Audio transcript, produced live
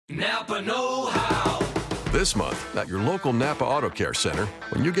Napa Know How. This month, at your local Napa Auto Care Center,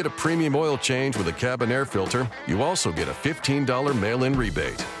 when you get a premium oil change with a cabin air filter, you also get a $15 mail-in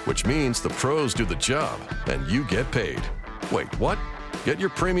rebate, which means the pros do the job and you get paid. Wait, what? Get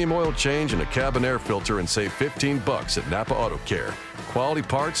your premium oil change and a cabin air filter and save $15 at Napa Auto Care. Quality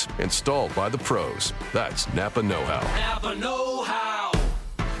parts installed by the pros. That's Napa Know How. Napa Know How.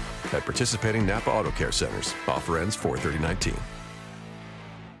 At participating Napa Auto Care Centers. Offer ends 4/30/19.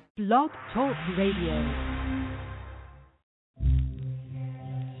 Blog Talk Radio.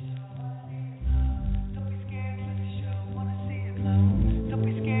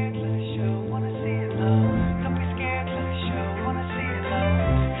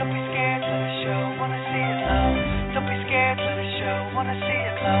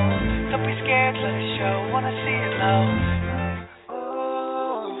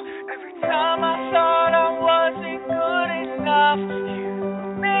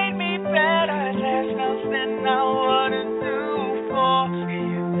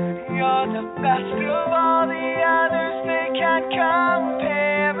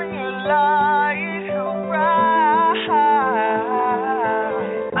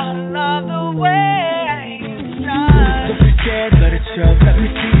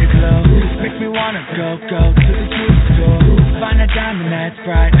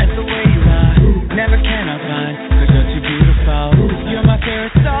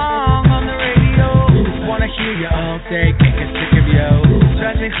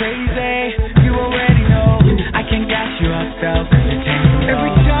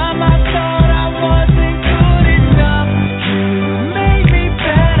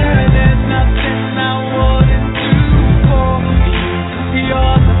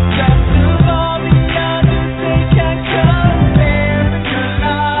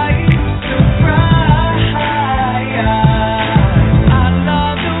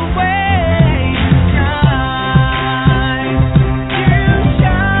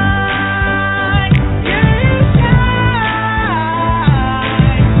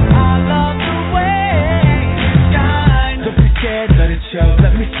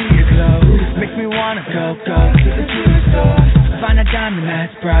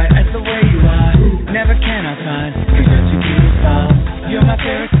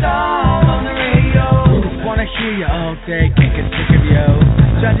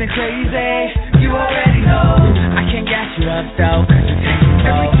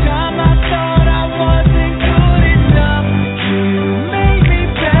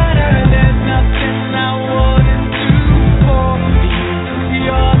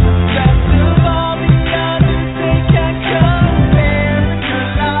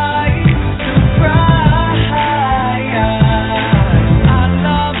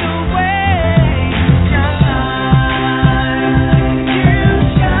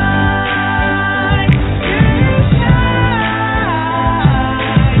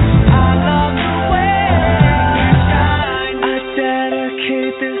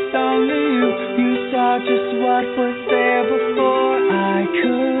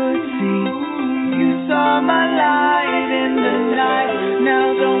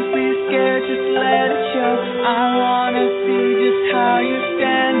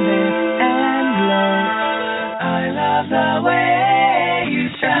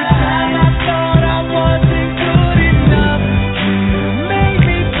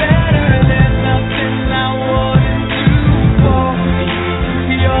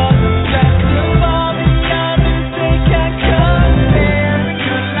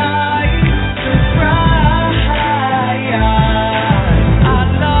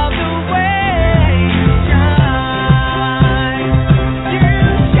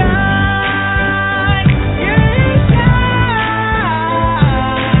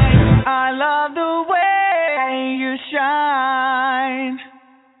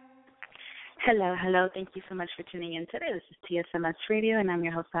 Hello. Thank you so much for tuning in today. This is TSMS Radio, and I'm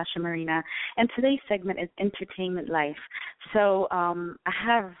your host, Sasha Marina. And today's segment is Entertainment Life. So I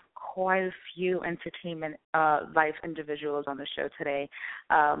have quite a few entertainment life individuals on the show today,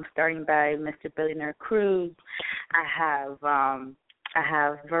 starting by Mr. Billynaire Cruz. I have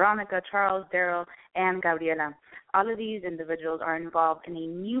Veronica, Charles, Daryl, and Gabriela. All of these individuals are involved in a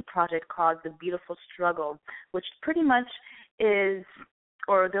new project called The Beautiful Struggle, which pretty much is,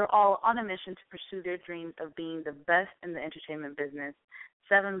 or they're all on a mission to pursue their dreams of being the best in the entertainment business.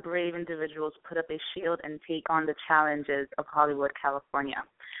 7 brave individuals put up a shield and take on the challenges of Hollywood, California,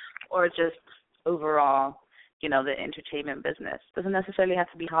 or just overall, the entertainment business. Doesn't necessarily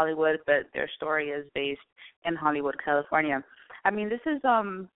have to be Hollywood, but their story is based in Hollywood, California. I mean, this is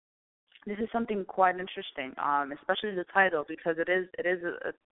something quite interesting, especially the title, because it is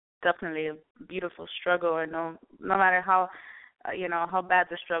definitely a beautiful struggle, and no matter how how bad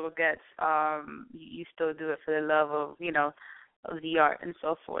the struggle gets, you still do it for the love of of the art and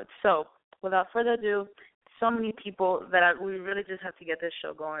so forth. So without further ado, so many people that we really just have to get this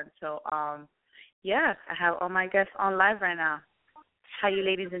show going. So yeah, I have all my guests on live right now. How you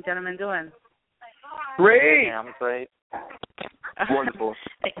ladies and gentlemen doing? Great. Yeah, I'm great. Wonderful.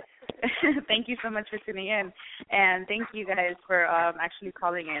 Thank you so much for tuning in, and thank you guys for actually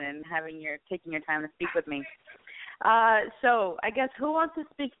calling in and taking your time to speak with me. So I guess who wants to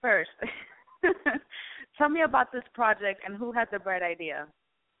speak first? Tell me about this project and who had the bright idea.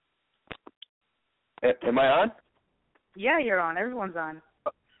 Am I on? Yeah, you're on. Everyone's on.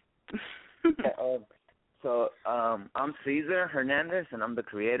 I'm Cesar Hernandez, and I'm the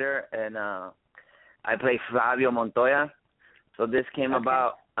creator, and I play Flavio Montoya. So this came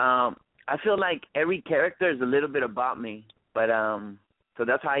about. I feel like every character is a little bit about me, but so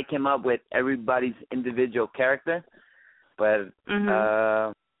that's how I came up with everybody's individual character. But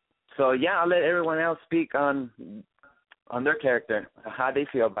so yeah, I'll let everyone else speak on their character, how they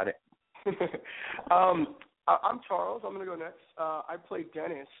feel about it. I'm Charles. I'm going to go next. I play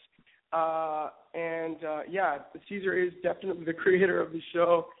Dennis. Yeah, Cesar is definitely the creator of the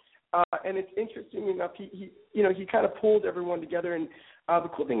show. And it's interesting enough, he kind of pulled everyone together. And the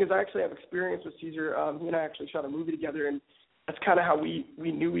cool thing is I actually have experience with Cesar. He and I actually shot a movie together, and that's kind of how we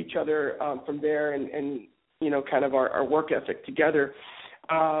knew each other from there, and kind of our work ethic together.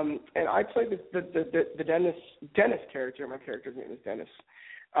 And I play the Dennis character. My character's name is Dennis.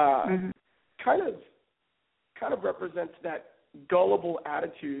 Kind of represents that gullible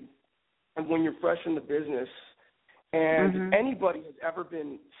attitude of when you're fresh in the business, and anybody has ever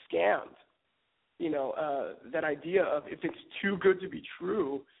been scammed. That idea of if it's too good to be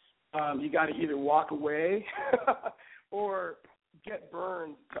true, you got to either walk away or get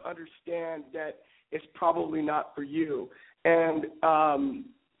burned to understand that it's probably not for you. And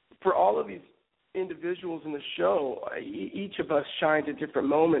for all of these individuals in the show, each of us shines at different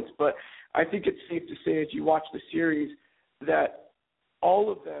moments, but I think it's safe to say as you watch the series that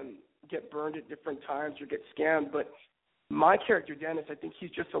all of them get burned at different times or get scammed, but my character, Dennis, I think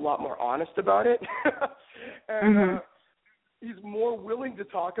he's just a lot more honest about it. And he's more willing to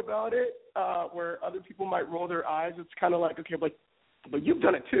talk about it, where other people might roll their eyes. It's kind of like, okay, but you've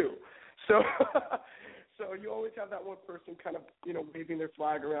done it too. So so you always have that one person kind of, waving their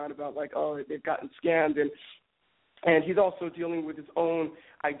flag around about like, oh, they've gotten scammed. And he's also dealing with his own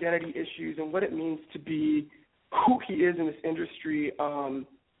identity issues and what it means to be who he is in this industry,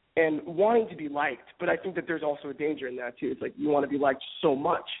 and wanting to be liked. But I think that there's also a danger in that, too. It's like you want to be liked so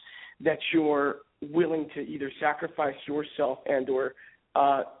much that you're willing to either sacrifice yourself and or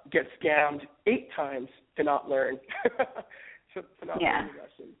get scammed 8 times to not learn, to not learn the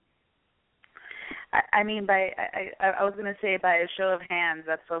lesson. I mean, I was gonna say by a show of hands.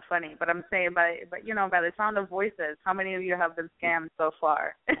 That's so funny, but I'm saying by the sound of voices. How many of you have been scammed so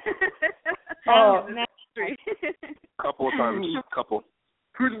far? Oh, couple of times, couple.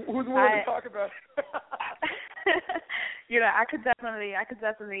 Who's willing to talk about it? I could definitely,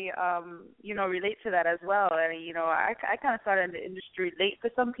 relate to that as well. I mean, I kind of started in the industry late for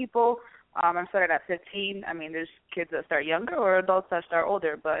some people. I started at 15. I mean, there's kids that start younger or adults that start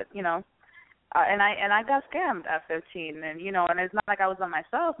older, but and I got scammed at 15, and and it's not like I was on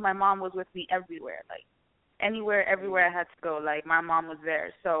myself. My mom was with me everywhere, like everywhere I had to go. Like my mom was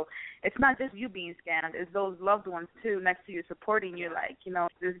there, so it's not just you being scammed; it's those loved ones too next to you supporting you, like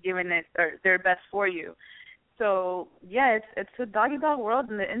just giving it their best for you. So yeah, it's a doggy dog world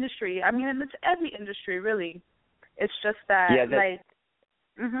in the industry. I mean, and it's every industry really. It's just that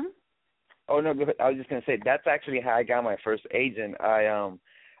Oh no, I was just gonna say that's actually how I got my first agent.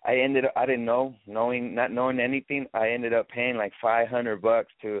 I didn't know, not knowing anything. I ended up paying like $500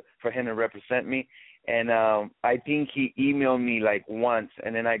 for him to represent me, and I think he emailed me like once,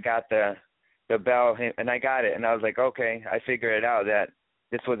 and then I got the bell, and I got it, and I was like, okay, I figured it out that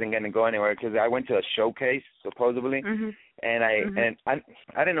this wasn't going to go anywhere because I went to a showcase supposedly, and I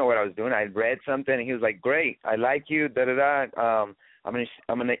didn't know what I was doing. I read something, and he was like, great, I like you, I'm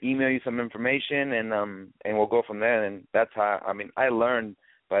gonna email you some information, and we'll go from there. And that's how I learned.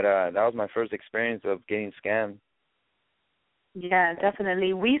 But that was my first experience of getting scammed. Yeah,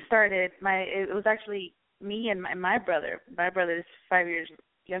 definitely. We started, it was actually me and my brother. My brother is 5 years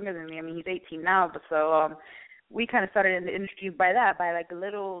younger than me. I mean, he's 18 now, but so we kind of started in the industry by like a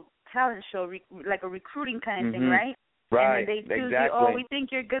little talent show, like a recruiting kind of thing, right? Right, and then they choose exactly. you, we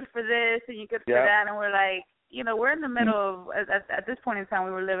think you're good for this and you're good for that, and we're like, we're in the middle of, at this point in time,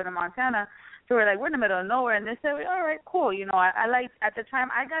 we were living in Montana, So we're like, we're in the middle of nowhere, and they said, all right, cool. You know, I liked, at the time,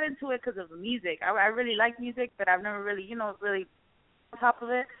 I got into it because of the music. I really like music, but I've never really, really on top of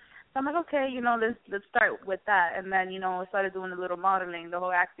it. So I'm like, okay, let's start with that. And then, I started doing a little modeling, the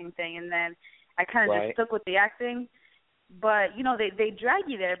whole acting thing, and then I kind of just stuck with the acting. But, they drag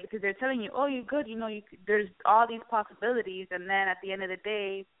you there because they're telling you, oh, you're good, there's all these possibilities, and then at the end of the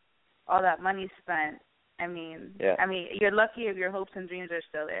day, all that money's spent. I mean, you're lucky if your hopes and dreams are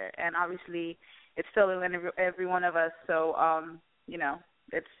still there, and obviously it's still in every one of us. So,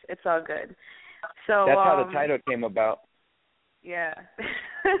 it's all good. So that's how the title came about. Yeah,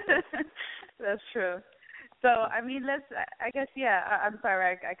 that's true. So, I mean, I'm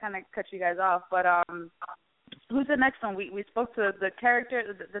sorry, I kind of cut you guys off, but who's the next one? We spoke to the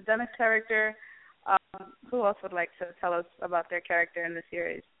character, the Dennis character. Who else would like to tell us about their character in the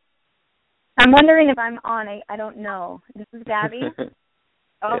series? I'm wondering if I'm on. I don't know. This is Gabby.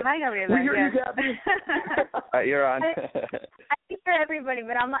 Oh, hi, Gabriela. We hear you, Gabby. You're on. I hear everybody,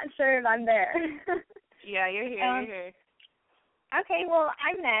 but I'm not sure if I'm there. Yeah, you're here. You're here. Okay, well,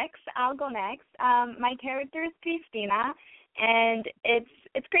 I'm next. I'll go next. My character is Cristina, and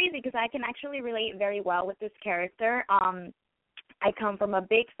it's crazy because I can actually relate very well with this character. I come from a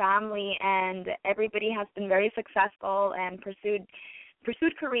big family, and everybody has been very successful and pursued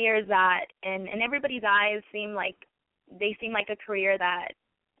careers that, in everybody's eyes, seem like a career that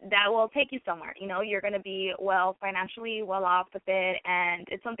will take you somewhere. You're going to be financially well off with it, and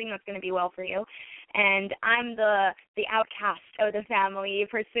it's something that's going to be well for you. And I'm the outcast of the family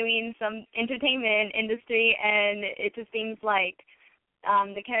pursuing some entertainment industry, and it just seems like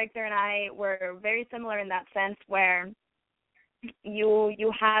the character and I were very similar in that sense, where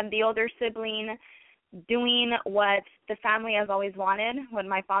you have the older sibling doing what the family has always wanted, what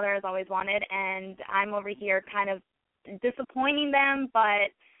my father has always wanted, and I'm over here kind of disappointing them,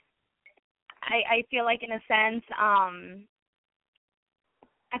 but I feel like in a sense,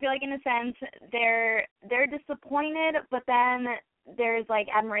 they're disappointed, but then there's like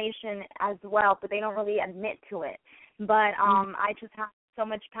admiration as well, but they don't really admit to it. But I just have so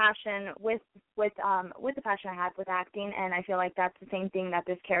much passion with the passion I had with acting, and I feel like that's the same thing that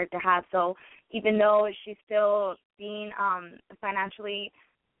this character has. So even though she's still being financially,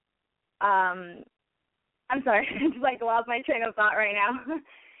 I'm sorry, it's like lost my train of thought right now.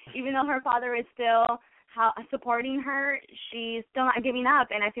 Even though her father is still supporting her, she's still not giving up,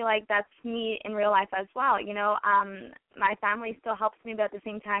 and I feel like that's me in real life as well. My family still helps me, but at the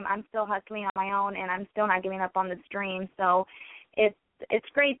same time, I'm still hustling on my own, and I'm still not giving up on this dream. So it's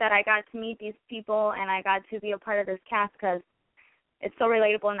great that I got to meet these people and I got to be a part of this cast, because it's so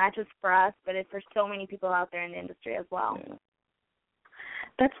relatable, not just for us, but it's for so many people out there in the industry as well. Yeah.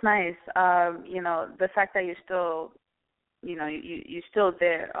 That's nice. The fact that you're still, you're still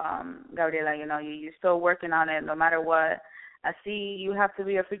there, Gabriela, you're still working on it no matter what. I see you have to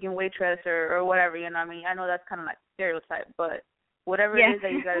be a freaking waitress or whatever, I know that's kind of like stereotype, but whatever it is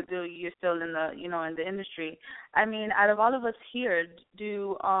that you got to do, you're still in the, in the industry. I mean, out of all of us here,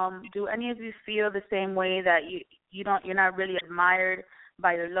 do any of you feel the same way that you're not really admired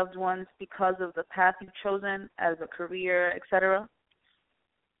by your loved ones because of the path you've chosen as a career, etc.?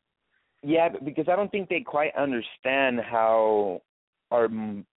 Yeah, because I don't think they quite understand how our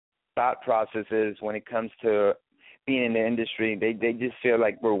thought process is when it comes to being in the industry. They just feel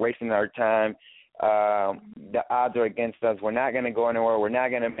like we're wasting our time. The odds are against us. We're not going to go anywhere. We're not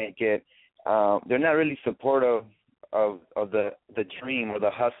going to make it. They're not really supportive of the dream or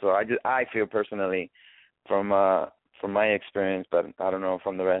the hustle. I feel personally from my experience, but I don't know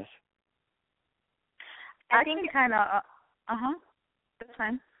from the rest. I think kind of. That's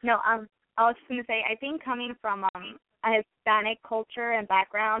fine. No, I was just going to say, I think coming from a Hispanic culture and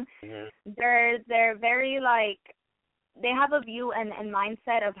background, they're very they have a view and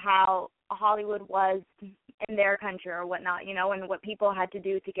mindset of how Hollywood was in their country or whatnot, and what people had to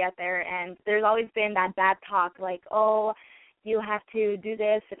do to get there. And there's always been that bad talk, like, oh, you have to do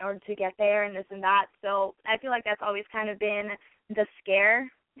this in order to get there and this and that. So I feel like that's always kind of been the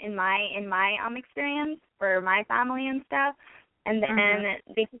scare in my experience for my family and stuff. And then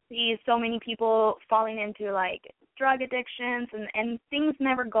they see so many people falling into like drug addictions and things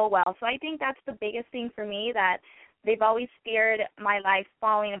never go well. So I think that's the biggest thing for me, that they've always feared my life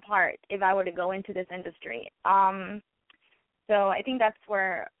falling apart if I were to go into this industry. So I think that's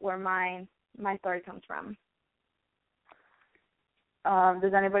where my story comes from.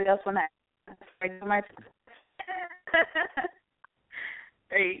 Does anybody else want to?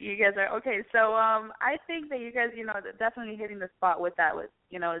 You guys are okay. So I think that you guys, definitely hitting the spot with that, with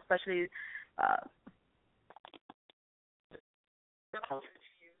especially.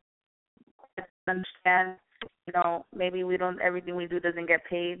 understand, maybe everything we do doesn't get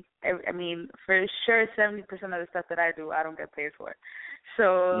paid. I mean, for sure, 70% of the stuff that I do, I don't get paid for.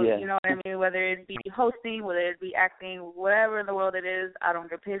 So, you know what I mean? Whether it be hosting, whether it be acting, whatever in the world it is, I don't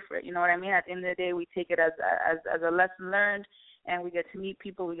get paid for it. You know what I mean? At the end of the day, we take it as a lesson learned, and we get to meet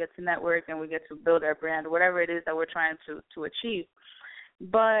people, we get to network, and we get to build our brand, whatever it is that we're trying to achieve.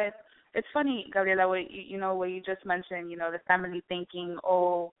 But it's funny, Gabriela, what you just mentioned, the family thinking,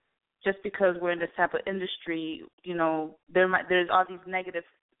 just because we're in this type of industry, there's all these negative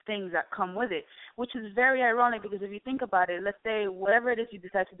things that come with it, which is very ironic because if you think about it, let's say whatever it is you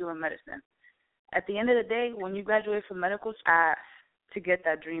decide to do in medicine, at the end of the day, when you graduate from medical school, to get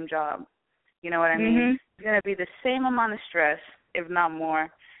that dream job, you know what I mean? It's going to be the same amount of stress, if not more.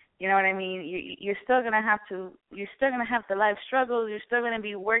 You know what I mean? You're still going to have the life struggles. You're still going to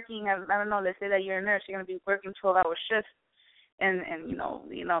be working, I don't know, let's say that you're a nurse, you're going to be working 12-hour shifts and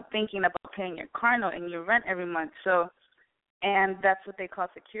thinking about paying your car note and your rent every month. So, and that's what they call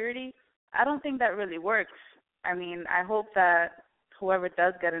security. I don't think that really works. I mean, I hope that whoever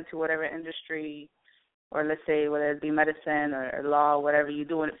does get into whatever industry, or let's say whether it be medicine or law, whatever, you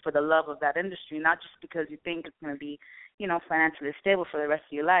do it for the love of that industry, not just because you think it's going to be, financially stable for the rest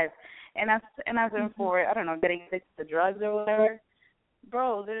of your life. And as for, I don't know, getting addicted to drugs or whatever,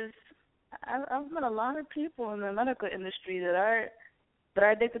 bro, I've met a lot of people in the medical industry that are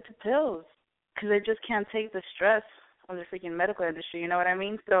addicted to pills because they just can't take the stress of the freaking medical industry, you know what I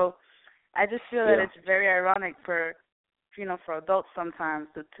mean? So I just feel that it's very ironic for adults sometimes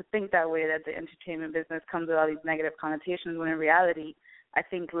to think that way, that the entertainment business comes with all these negative connotations, when in reality, I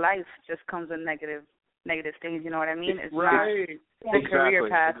think life just comes with negative things, you know what I mean? It's right. Not the career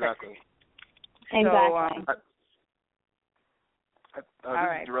path. Exactly. Exactly. This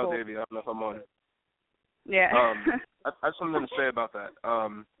is Darrell cool. Davey. I don't know if I'm on. Yeah. I have something to say about that.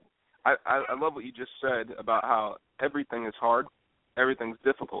 I love what you just said about how everything is hard, everything's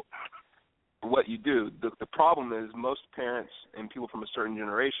difficult. What you do, the problem is most parents and people from a certain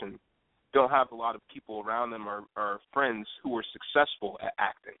generation don't have a lot of people around them or friends who were successful at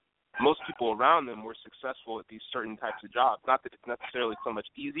acting. Most people around them were successful at these certain types of jobs. Not that it's necessarily so much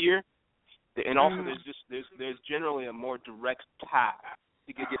easier, and also there's generally a more direct path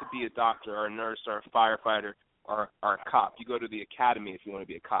to get to be a doctor or a nurse or a firefighter or a cop. You go to the academy if you want to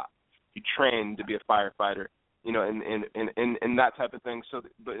be a cop. You train to be a firefighter, and that type of thing. So,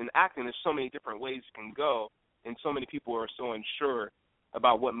 but in acting, there's so many different ways you can go, and so many people are so unsure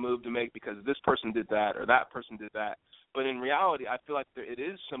about what move to make because this person did that or that person did that. But in reality, I feel like it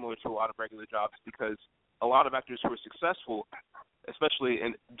is similar to a lot of regular jobs because a lot of actors who are successful, especially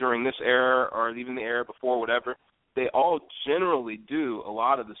during this era or even the era before, whatever, they all generally do a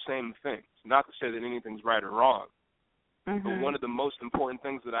lot of the same things. Not to say that anything's right or wrong, but one of the most important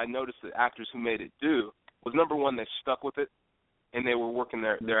things that I noticed that actors who made it do was, number one, they stuck with it, and they were working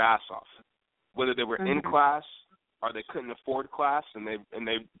their ass off. Whether they were in class or they couldn't afford class, and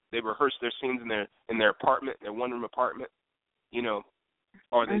they rehearsed their scenes in their apartment, their one-room apartment,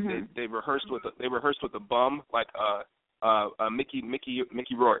 or they rehearsed with a bum, like Mickey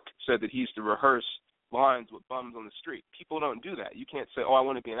Rourke said that he used to rehearse lines with bums on the street. People don't do that. You can't say, I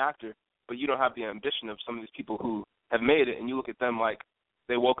want to be an actor, but you don't have the ambition of some of these people who have made it, and you look at them like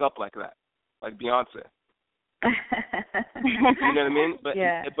they woke up like that, like Beyonce. You know what I mean?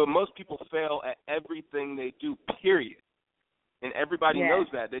 But most people fail at everything they do, period. And everybody knows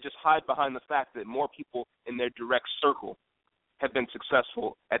that. They just hide behind the fact that more people in their direct circle have been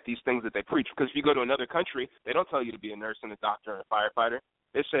successful at these things that they preach. Because if you go to another country, they don't tell you to be a nurse and a doctor and a firefighter.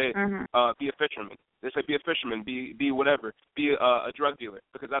 They say, be a fisherman. They say, be a fisherman, be whatever, be a drug dealer,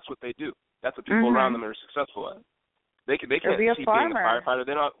 because that's what they do. That's what people around them are successful at. They can't see being a firefighter.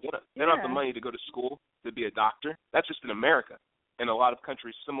 They don't have the money to go to school to be a doctor. That's just in America, and a lot of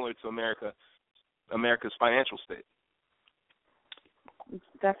countries similar to America's financial state.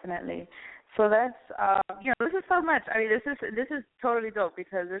 Definitely. So that's this is so much. I mean, this is totally dope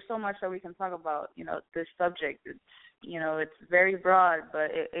because there's so much that we can talk about. This subject. It's very broad,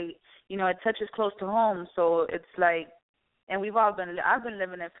 but it touches close to home. So it's like, and I've been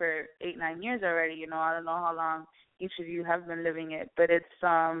living it for 8-9 years already. I don't know how long each of you have been living it, but it's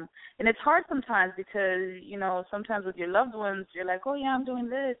and it's hard sometimes because sometimes with your loved ones you're like, oh yeah, I'm doing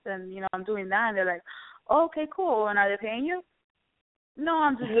this and I'm doing that, and they're like, oh, okay, cool, and are they paying you? No,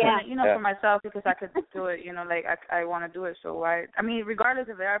 I'm just doing it, for myself because I could do it, like I want to do it. So why? I mean, regardless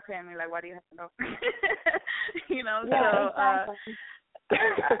if they are paying me, like, why do you have to know? Exactly.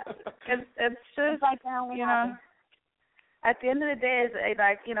 It's just, it's like at the end of the day, it's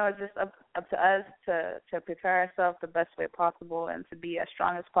like, it's just up to us to prepare ourselves the best way possible and to be as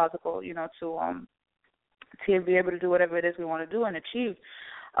strong as possible, to be able to do whatever it is we want to do and achieve.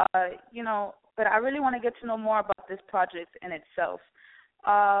 But I really want to get to know more about this project in itself.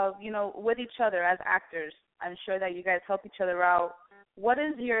 With each other as actors, I'm sure that you guys help each other out. What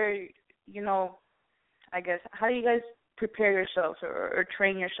is your, I guess, how do you guys prepare yourselves or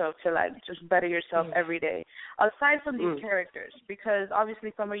train yourself to, like, just better yourself every day, aside from these characters? Because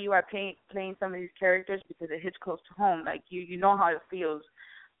obviously some of you are playing some of these characters because it hits close to home. Like, you know how it feels,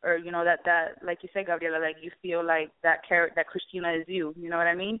 or, that like you said, Gabriela, like, you feel like that Christina is you know what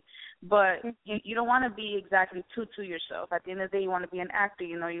I mean? But you don't want to be exactly true to yourself. At the end of the day, you want to be an actor,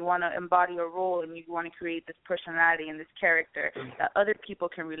 you want to embody a role, and you want to create this personality and this character that other people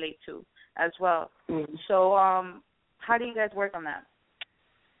can relate to as well. So, how do you guys work on that?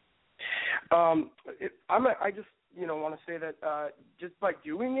 I just want to say that just by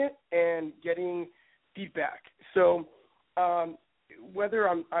doing it and getting feedback. So whether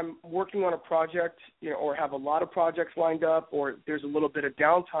I'm working on a project, or have a lot of projects lined up, or there's a little bit of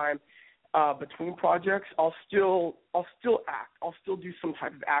downtime between projects, I'll still act. I'll still do some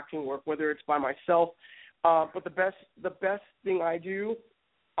type of acting work, whether it's by myself. But the best thing I do,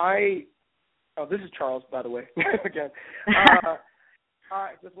 this is Charles, by the way, again.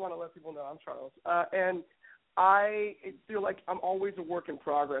 I just want to let people know I'm Charles. And I feel like I'm always a work in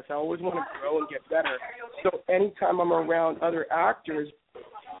progress. I always want to grow and get better. So anytime I'm around other actors,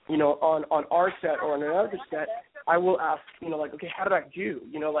 on our set or on another set, I will ask, okay, how did I do?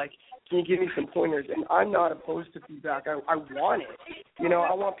 Can you give me some pointers? And I'm not opposed to feedback. I want it.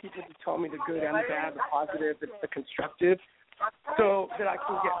 I want people to tell me the good and the bad, the positive, the constructive, so that I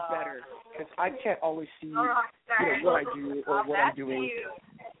can get better. Because I can't always see, what I do or what I'm doing.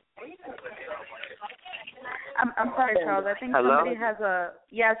 I'm sorry, Charles. I think Hello?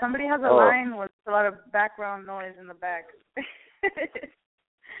 somebody has a line with a lot of background noise in the back.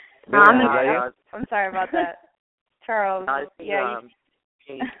 I'm sorry about that, Charles. Can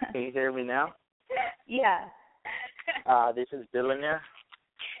you hear me now? Yeah. This is Billynaire.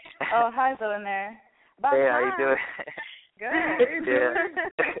 Oh, hi, Billynaire. Hey, how you doing? Good.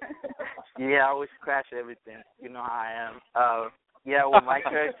 Yeah, I always crash everything. You know how I am. My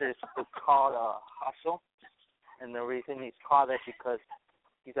character is called Hustle, and the reason he's called that is because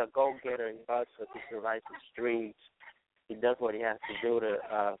he's a go-getter. He hustles to survive the streets. He does what he has to do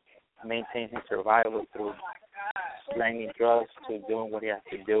to maintain his survival through slanging drugs to doing what he has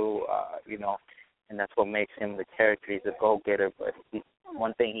to do, and that's what makes him the character. He's a go-getter, but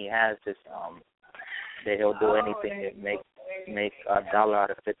one thing he has is that he'll do anything to make $1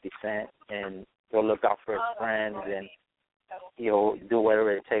 out of 50 cents, and he'll look out for his friends, and he'll do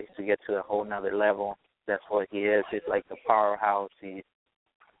whatever it takes to get to a whole nother level. That's what he is. He's like the powerhouse. He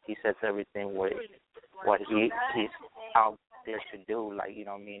sets everything what he's out there to do. Like, you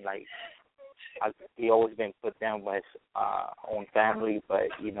know what I mean? Like, he always been put down by his own family, but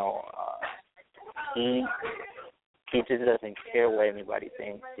he just doesn't care what anybody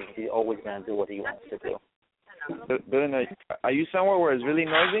thinks. He's always gonna do what he wants to do. Billynaire, are you somewhere where it's really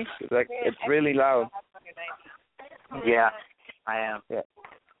noisy? It's really loud. Yeah, I am. Yeah.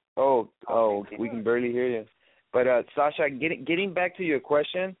 Oh, we can barely hear you. But Sasha, getting back to your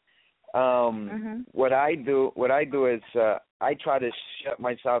question, what I do is I try to shut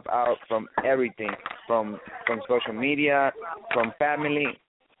myself out from everything, from social media, from family,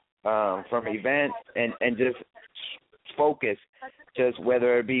 from events, and just focus. Just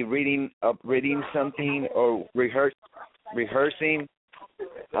whether it be reading something or rehearsing,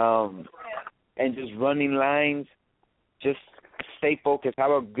 and just running lines. Just stay focused.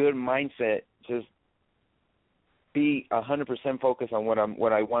 Have a good mindset. Just be 100% focused on what I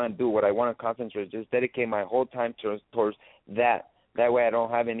want to do, what I want to concentrate. Just dedicate my whole time towards that. That way, I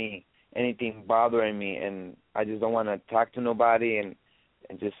don't have anything bothering me, and I just don't want to talk to nobody, and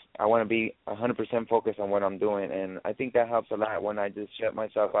just I want to be 100% focused on what I'm doing. And I think that helps a lot when I just shut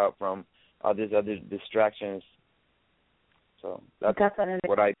myself out from all these other distractions. So that's Definitely.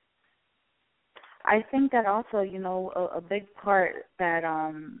 what I think that also, a big part that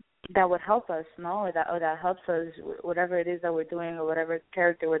would help us, or that helps us, whatever it is that we're doing or whatever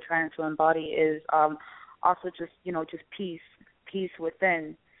character we're trying to embody, is also just peace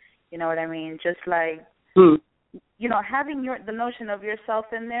within. You know what I mean? Just like having the notion of yourself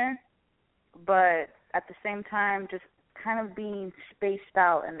in there, but at the same time just kind of being spaced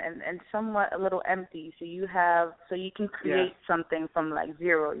out and somewhat a little empty, so you can create something from like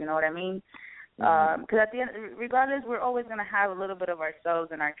zero. You know what I mean? Because at the end, regardless, we're always going to have a little bit of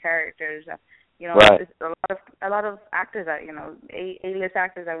ourselves in our characters. You know, Right. it's a lot of actors that, you know, A-list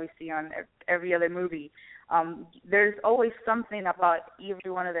actors that we see on every other movie. There's always something about every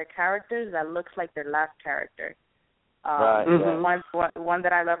one of their characters that looks like their last character. Right. One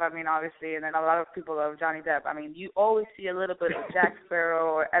that I love, I mean, obviously, and then a lot of people love Johnny Depp. I mean, you always see a little bit of Jack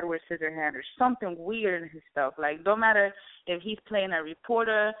Sparrow or Edward Scissorhands or something weird in his stuff. Like, don't matter if he's playing a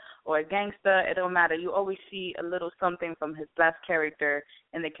reporter or a gangster, it don't matter. You always see a little something from his last character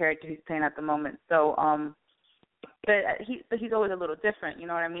in the character he's playing at the moment. So, but he's always a little different. You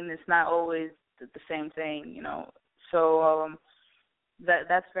know what I mean? It's not always the same thing. You know, so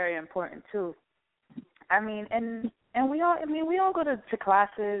that's very important too. I mean, and we all go to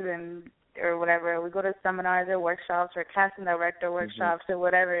classes and or whatever. We go to seminars or workshops or casting director workshops or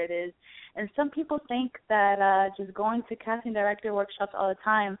whatever it is. And some people think that just going to casting director workshops all the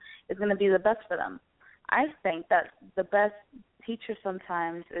time is going to be the best for them. I think that the best teacher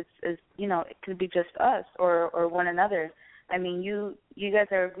sometimes is you know, it could be just us or one another. I mean, you guys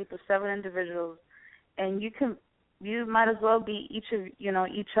are a group of 7 individuals, and you might as well be each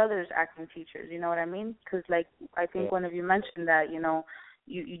other's acting teachers. You know what I mean? Because, like, I think one of you mentioned that, you know,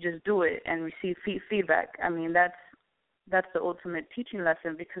 you just do it and receive feedback. I mean, that's the ultimate teaching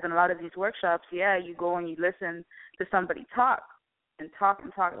lesson, because in a lot of these workshops, you go and you listen to somebody talk, and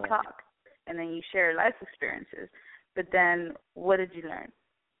then you share life experiences. But then what did you learn?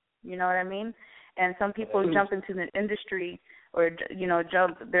 You know what I mean? And some people jump into the industry or, you know,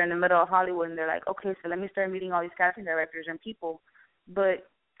 they're in the middle of Hollywood and they're like, okay, so let me start meeting all these casting directors and people. But,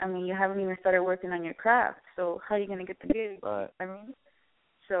 I mean, you haven't even started working on your craft, so how are you going to get the gig? Right. I mean,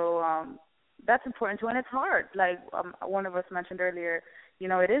 so that's important too, and it's hard. Like one of us mentioned earlier, you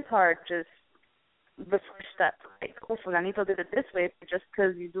know, it is hard just the first step. Like, oh, Fulanito did it this way, but just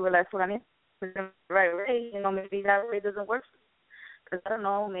because you do it like Fulanito the right way, you know, maybe that way doesn't work. Because, I don't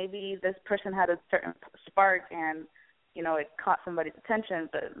know, maybe this person had a certain spark and, you know, it caught somebody's attention,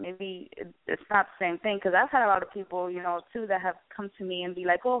 but maybe it's not the same thing. Because I've had a lot of people, you know, too, that have come to me and be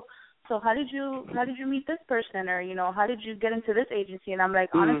like, oh, so how did you meet this person, or, you know, how did you get into this agency? And I'm like,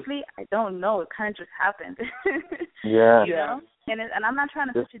 honestly, I don't know. It kind of just happened. Yeah. You know? And I'm not trying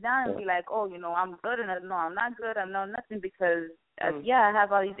to put you down and be like, oh, you know, I'm good, and no, I'm not good, I know nothing, because I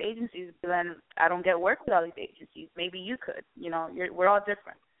have all these agencies, but then I don't get work with all these agencies. Maybe you could. You know, we're all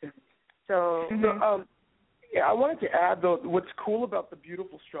different. So I wanted to add, though, what's cool about the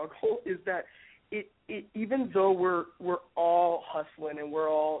beautiful struggle is that it even though we're all hustling and we're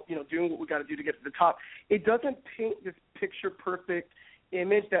all, you know, doing what we got to do to get to the top, it doesn't paint this picture perfect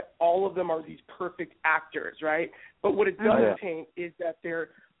image that all of them are these perfect actors, right? But what it does paint is that their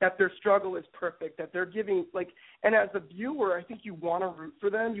struggle is perfect, that they're giving, like, and as a viewer, I think you want to root for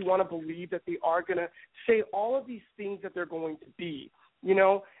them. You want to believe that they are going to say all of these things that they're going to be, you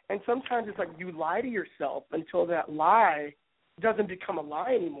know? And sometimes it's like you lie to yourself until that lie doesn't become a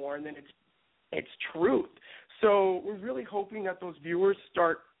lie anymore, and then it's truth. So we're really hoping that those viewers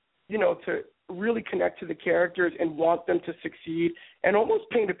start, you know, to really connect to the characters and want them to succeed, and almost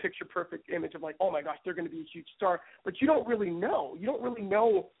paint a picture-perfect image of like, oh, my gosh, they're going to be a huge star. But you don't really know. You don't really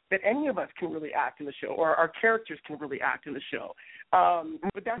know that any of us can really act in the show, or our characters can really act in the show.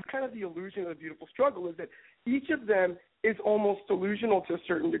 But that's kind of the illusion of the beautiful struggle, is that each of them is almost delusional to a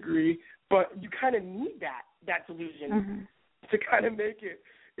certain degree, but you kind of need that delusion to kind of make it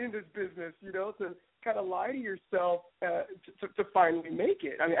in this business, you know, to kind of lie to yourself to finally make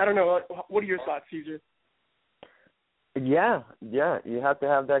it. I mean, I don't know. What are your thoughts, Caesar? Yeah. You have to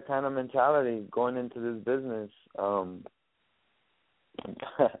have that kind of mentality going into this business.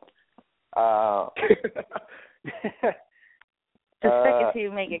 Just stick it till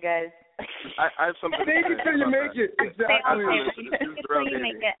you make it, guys. I have something. Make it till you make it. Exactly.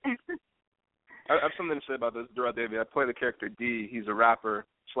 I have something to say about this. Darrell Davy. I play the character D. He's a rapper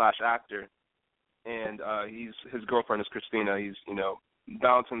 / actor, and his girlfriend is Christina. He's, you know,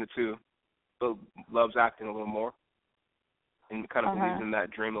 balancing the two, but loves acting a little more, and kind of believes in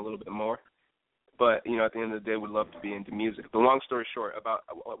that dream a little bit more. But, you know, at the end of the day, would love to be into music. The long story short, about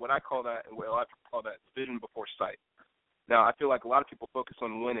what I call that, and what a lot of people call that, vision before sight. Now, I feel like a lot of people focus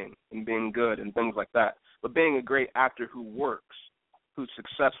on winning and being good and things like that, but being a great actor who works, who's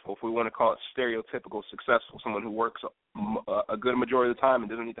successful, if we want to call it stereotypical successful, someone who works a good majority of the time and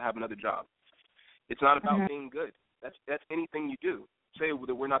doesn't need to have another job. It's not about being good. That's anything you do. Say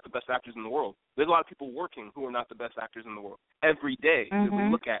that we're not the best actors in the world. There's a lot of people working who are not the best actors in the world every day that we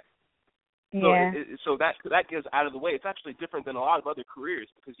look at. So that gets out of the way. It's actually different than a lot of other careers,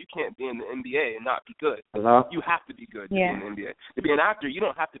 because you can't be in the NBA and not be good. You have to be good to be in the NBA. To be an actor, you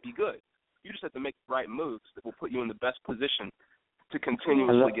don't have to be good. You just have to make the right moves that will put you in the best position to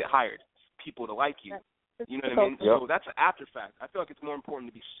continuously get hired. people to like you. You know what I mean? Yep. So that's an after fact. I feel like it's more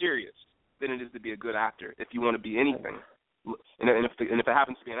important to be serious than it is to be a good actor if you want to be anything. And if it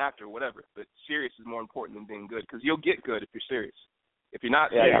happens to be an actor, whatever. But serious is more important than being good, because you'll get good if you're serious. If you're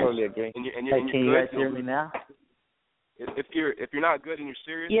not serious, I totally agree. and you're Can good, you guys hear me now? If you're not good and you're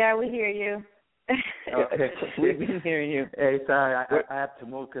serious. Yeah, we hear you. Okay. We've been hearing you. Hey, sorry, I have to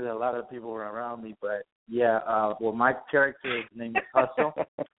move because a lot of people were around me. But yeah, well, my character's name is Hustle,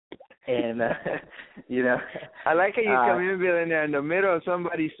 and you know. I like how you come in, Billynaire, in the middle of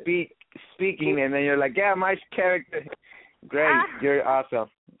somebody speaking, and then you're like, "Yeah, my character, great, you're awesome."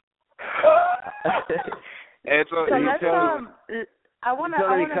 So let's I wanna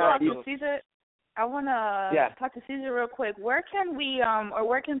talk to Caesar. I wanna talk to Caesar real quick. Where can we or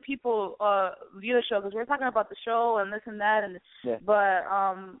where can people view the show? Because we're talking about the show and this and that, but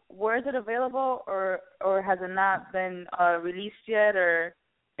where is it available, or has it not been released yet, or?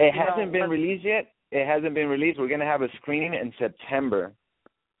 It hasn't been released yet. It hasn't been released. We're gonna have a screening in September.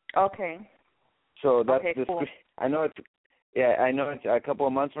 Okay. So that's cool. I know it's a couple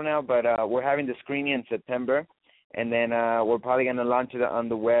of months from now, but we're having the screening in September, and then we're probably gonna launch it on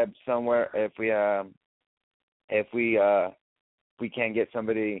the web somewhere if we can't get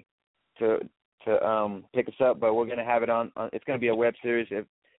somebody to pick us up. But we're gonna have it on. It's gonna be a web series if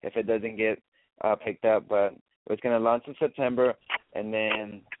it doesn't get picked up, but it's gonna launch in September, and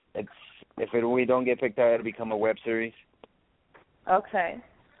then we don't get picked up, it'll become a web series. Okay.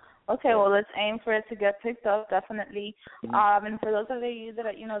 Well, let's aim for it to get picked up, definitely. Mm-hmm. And for those of you that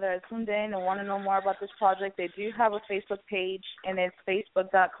that are tuned in and want to know more about this project, they do have a Facebook page, and it's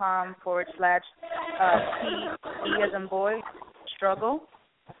facebook.com/ T as in boy struggle.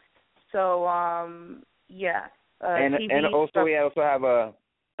 So and also we also have a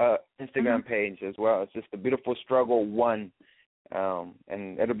Instagram page as well. It's just the Beautiful Struggle 1,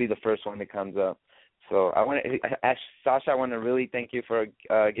 and it'll be the first one that comes up. So Sasha, I want to really thank you for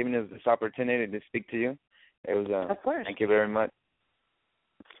giving us this opportunity to speak to you. It was of course. Thank you very much.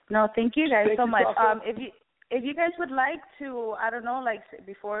 No, thank you guys so much. Sasha. If you guys would like to, I don't know, like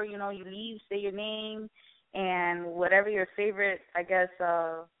before you leave, say your name and whatever your favorite, I guess,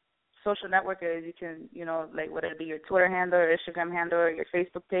 social network is. You can, like whether it be your Twitter handle or Instagram handle or your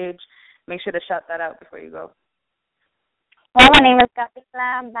Facebook page. Make sure to shout that out before you go. Well, my name is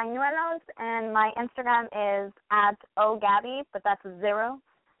Gabriela Bañuelos, and my Instagram is @ogabby, but that's 0,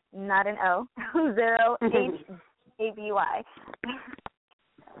 not an O, 0 HABY.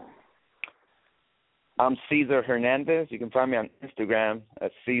 I'm Cesar Hernandez. You can find me on Instagram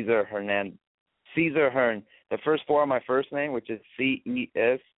at Cesar Hernandez. Cesar Hern. The first 4 are my first name, which is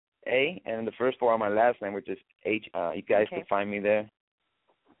CESA, and the first 4 are my last name, which is H. You guys can find me there.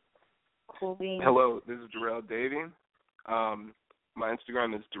 Cool beans. Hello, this is Darrell Davy. My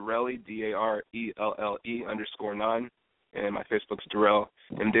Instagram is Darelle, DARELLE_9, and my Facebook's Darrell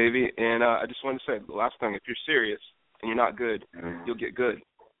M. Davy. And I just wanted to say, the last thing, if you're serious and you're not good, you'll get good.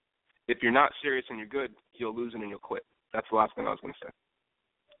 If you're not serious and you're good, you'll lose it and you'll quit. That's the last thing I was going to say.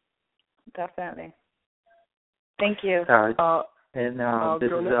 Definitely. Thank you. This is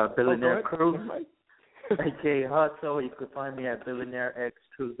Billynaire Cruz, a.k.a. Hustle. You can find me at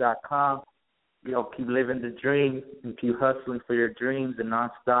BillynaireXCruz.com. Keep living the dream and keep hustling for your dreams and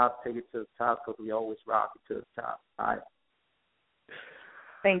nonstop. Take it to the top, because we always rock it to the top. All right.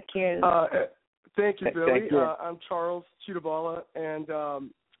 Thank you. Thank you, Billy. Thank you. I'm Charles Chudabala, and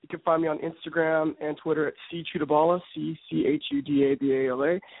you can find me on Instagram and Twitter at CChudabala,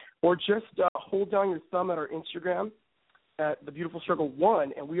 CCHUDABALA, or just hold down your thumb at our Instagram at The Beautiful Struggle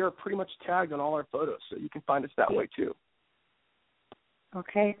 1, and we are pretty much tagged on all our photos, so you can find us that way too.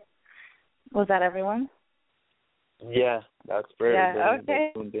 Okay. Was that everyone? Yeah, that's great. Yeah,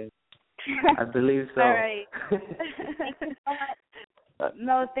 okay. I believe so. All right.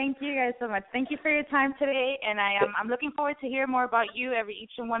 No, thank you guys so much. Thank you for your time today, and I'm looking forward to hear more about you,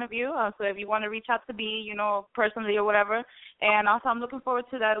 each and one of you. So if you want to reach out to me, personally or whatever, and also I'm looking forward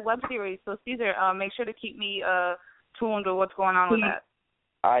to that web series. So Caesar, make sure to keep me tuned with what's going on with that.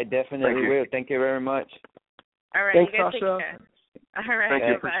 I definitely will. Thank you very much. All right, Thanks, you guys Sasha. take care. All right, Thank you.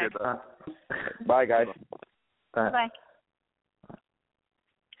 bye. Appreciate that. Bye, guys. Bye.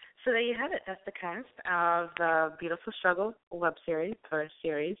 So there you have it. That's the cast of the Beautiful Struggle web series or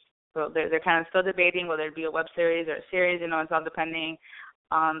series. So they're kind of still debating whether it be a web series or a series. It's all depending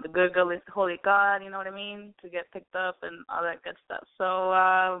on the good holy God, you know what I mean, to get picked up and all that good stuff.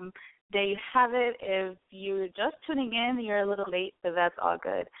 So there you have it. If you're just tuning in, you're a little late, but that's all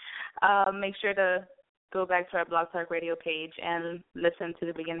good. Make sure to go back to our Blog Talk Radio page and listen to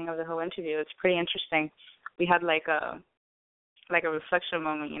the beginning of the whole interview. It's pretty interesting. We had like a like a reflection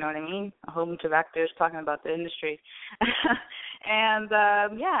moment, you know what I mean? A whole bunch of actors talking about the industry. And,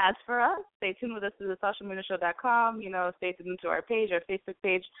 as for us, stay tuned with us to the SashaMarinaShow.com. Stay tuned to our page, our Facebook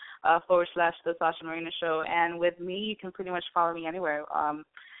page, / The Sasha Marina Show. And with me, you can pretty much follow me anywhere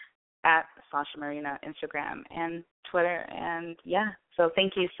at Sasha Marina, Instagram and Twitter. And, so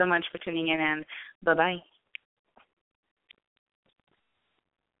thank you so much for tuning in, and bye-bye.